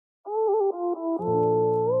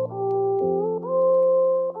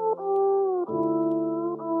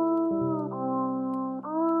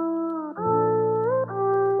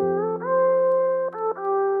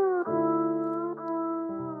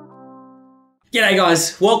G'day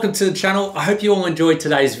guys, welcome to the channel. I hope you all enjoyed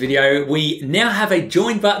today's video. We now have a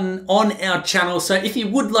join button on our channel, so if you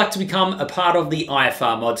would like to become a part of the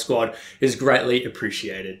IFR mod squad, it is greatly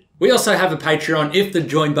appreciated. We also have a Patreon. If the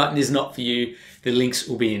join button is not for you, the links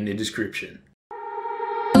will be in the description.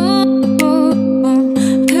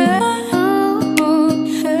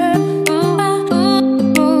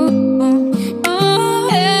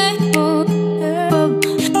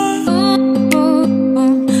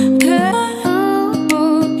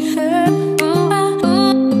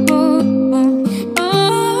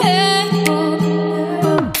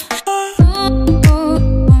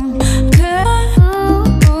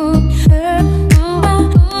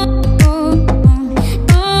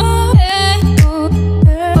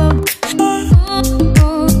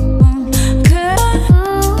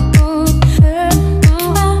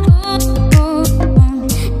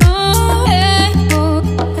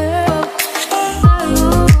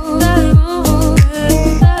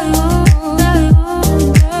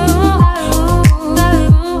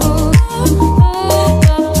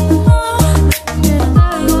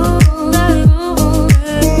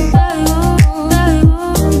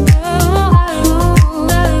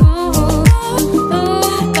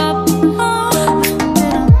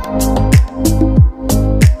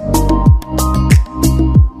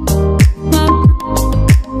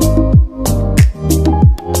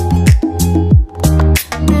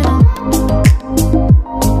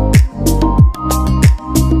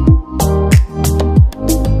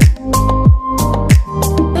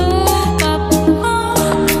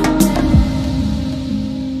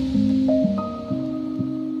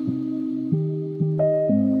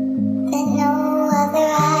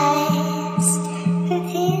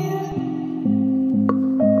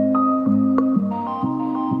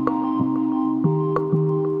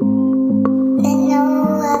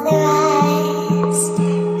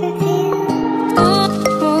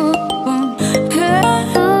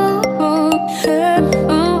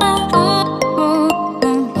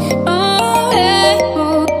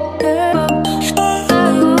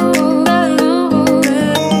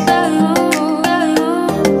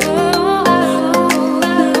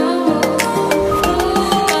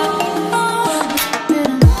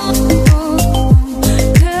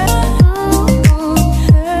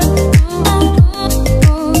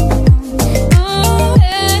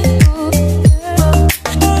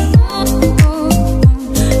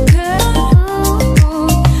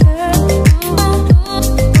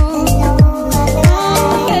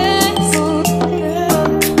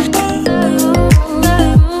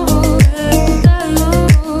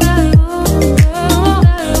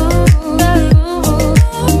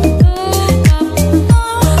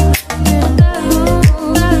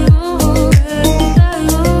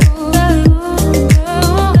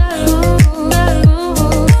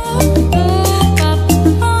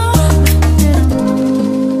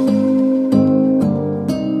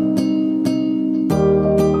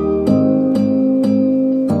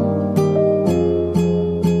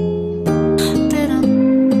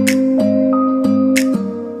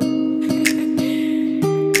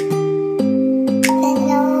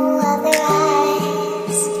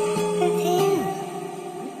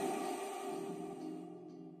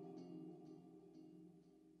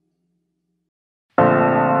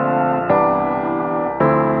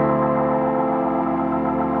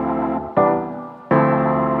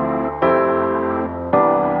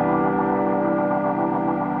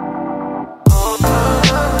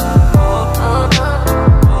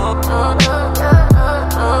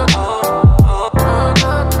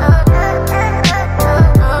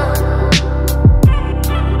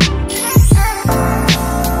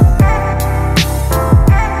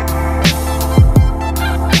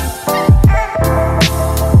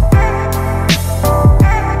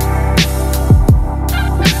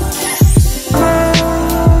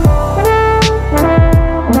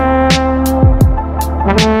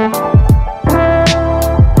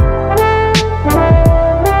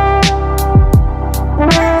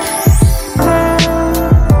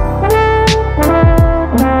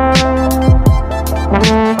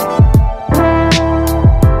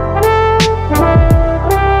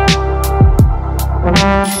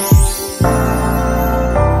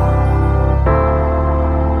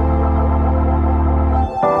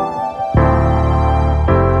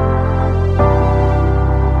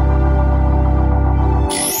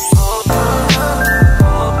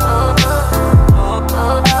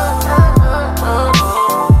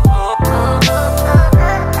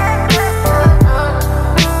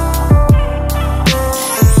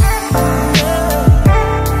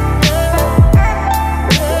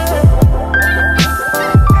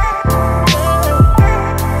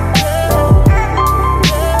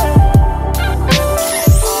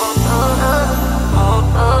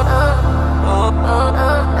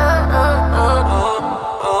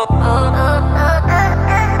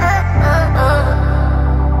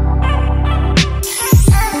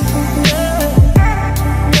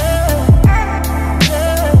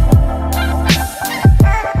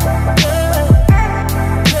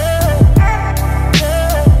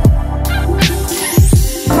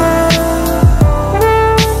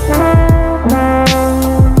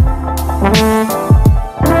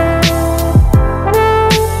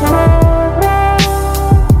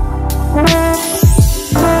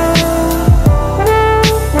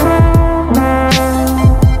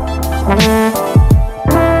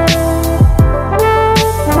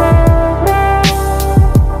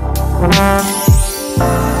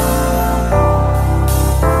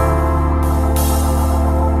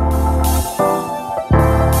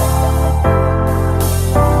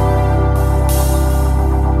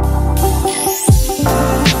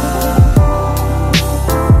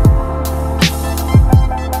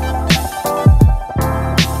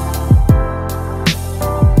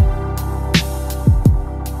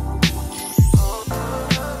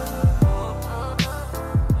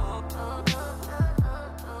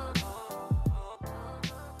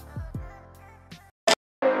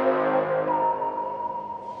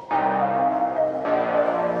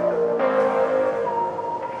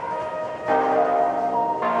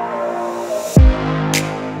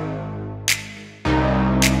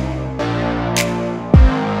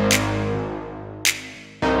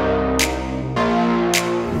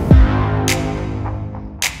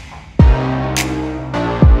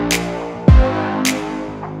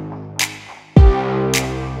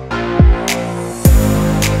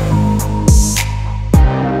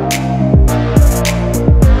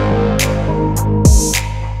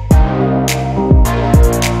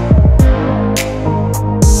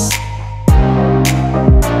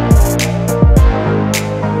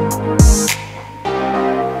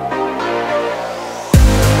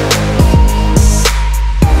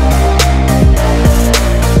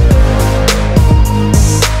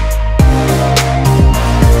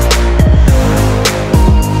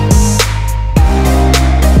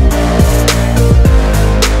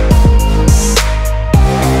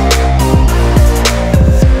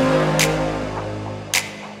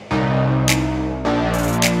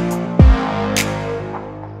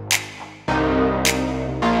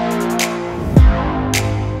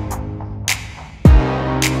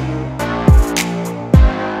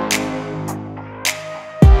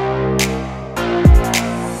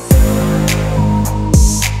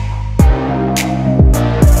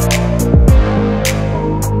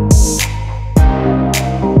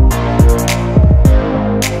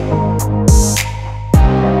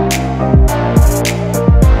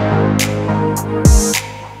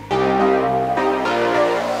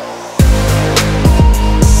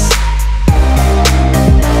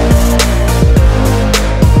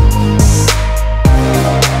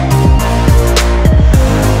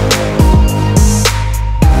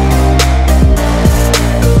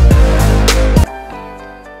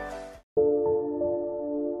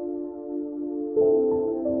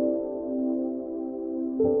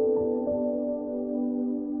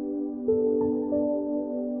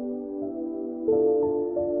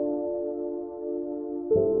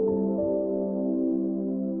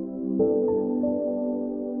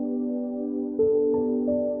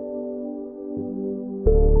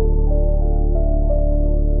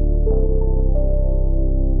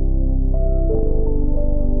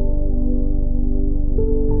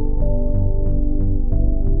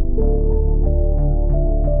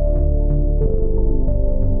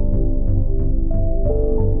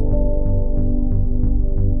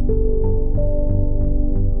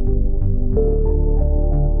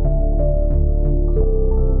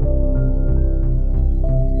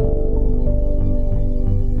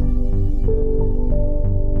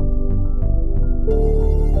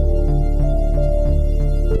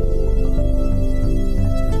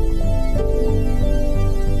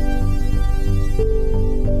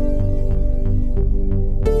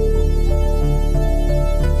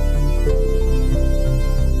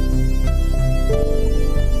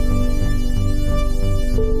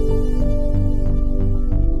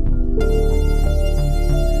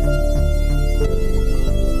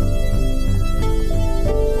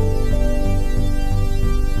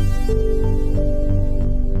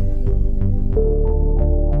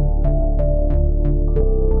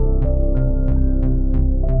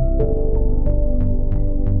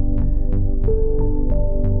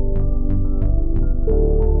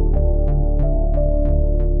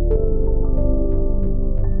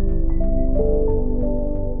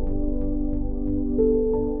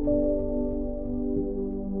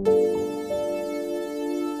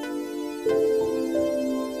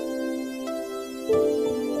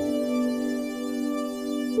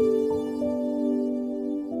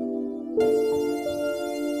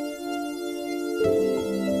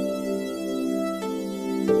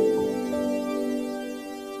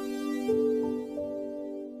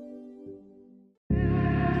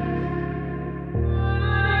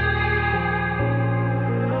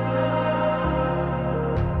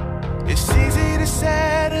 It's easy to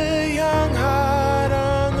set a young heart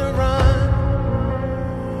on the run,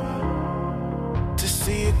 to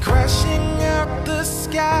see it crashing out the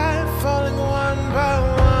sky, falling one by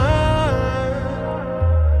one.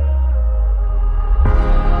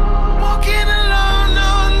 Walking alone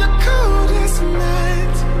on the coldest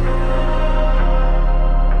night.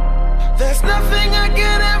 There's nothing I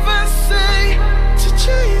can ever say to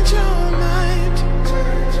change your mind.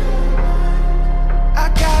 I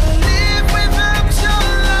gotta live without your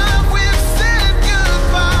love, we've said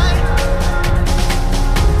goodbye.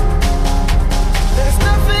 There's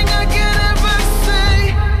nothing I can ever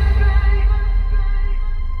say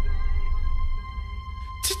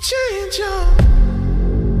to change your mind.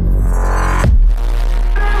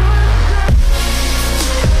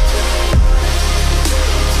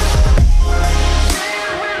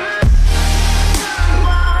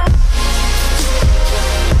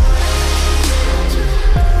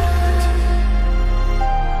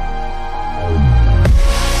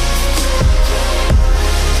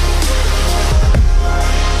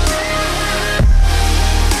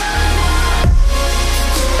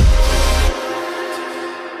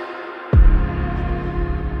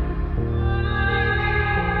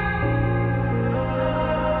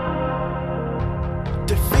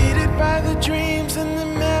 Defeated by the dreams and the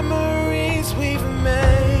memories we've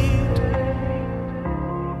made,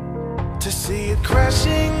 to see it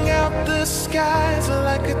crashing out the skies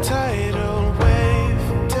like a tidal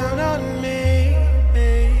wave down on me.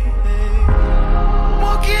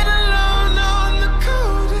 Walking alone on the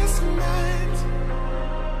coldest night.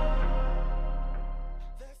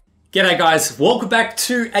 G'day guys, welcome back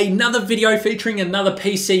to another video featuring another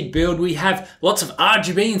PC build. We have lots of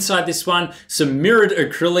RGB inside this one, some mirrored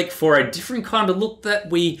acrylic for a different kind of look that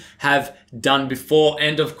we have done before,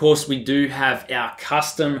 and of course we do have our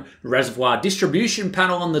custom reservoir distribution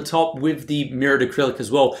panel on the top with the mirrored acrylic as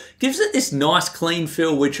well. Gives it this nice clean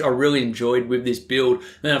feel which I really enjoyed with this build. And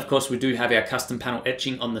then of course we do have our custom panel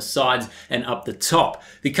etching on the sides and up the top.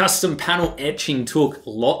 The custom panel etching took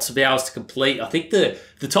lots of hours to complete. I think the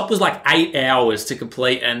top was like 8 hours to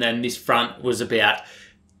complete, and then this front was about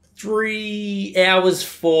 3 hours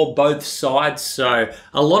for both sides. So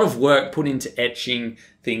a lot of work put into etching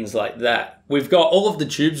things like that. We've got all of the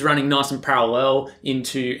tubes running nice and parallel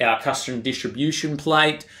into our custom distribution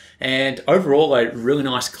plate, and overall a really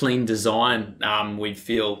nice clean design, we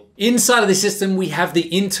feel. Inside of the system we have the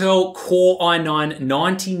Intel Core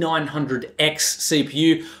i9-9900X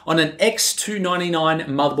CPU on an X299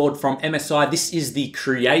 motherboard from MSI. This is the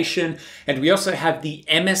Creation, and we also have the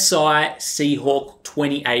MSI SEAHAWK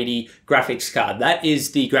 2080 graphics card. That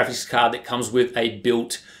is the graphics card that comes with a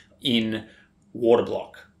built-in water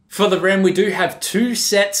block. For the RAM, we do have 2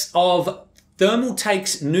 sets of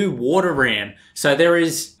Thermaltake's new water RAM. So there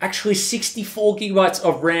is actually 64 gigabytes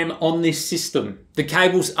of RAM on this system. The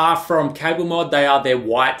cables are from Cable Mod. They are their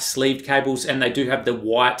white sleeved cables, and they do have the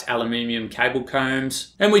white aluminium cable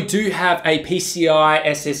combs. And we do have a PCI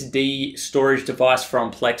SSD storage device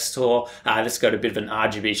from Plextor. That's got a bit of an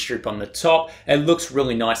RGB strip on the top. It looks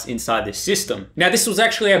really nice inside this system. Now this was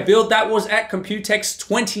actually a build that was at Computex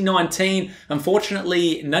 2019.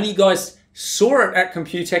 Unfortunately, none of you guys saw it at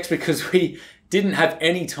Computex because we didn't have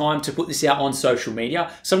any time to put this out on social media.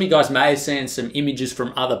 Some of you guys may have seen some images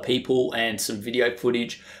from other people and some video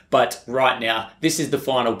footage, but right now, this is the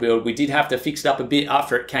final build. We did have to fix it up a bit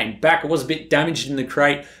after it came back. It was a bit damaged in the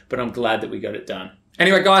crate, but I'm glad that we got it done.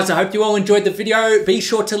 Anyway guys, I hope you all enjoyed the video. Be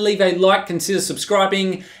sure to leave a like, consider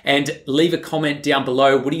subscribing, and leave a comment down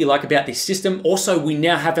below. What do you like about this system? Also, we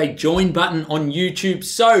now have a join button on YouTube.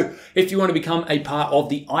 So if you want to become a part of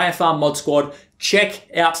the IFR Mod Squad, check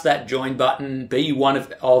out that join button. Be one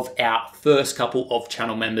of our first couple of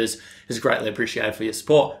channel members. It's greatly appreciated for your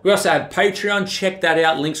support. We also have Patreon. Check that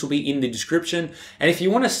out. Links will be in the description. And if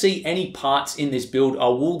you want to see any parts in this build, I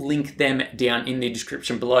will link them down in the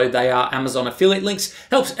description below. They are Amazon affiliate links.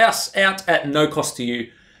 Helps us out at no cost to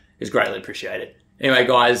you. It's greatly appreciated. Anyway,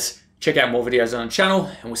 guys, check out more videos on the channel,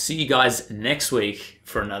 and we'll see you guys next week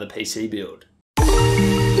for another PC build.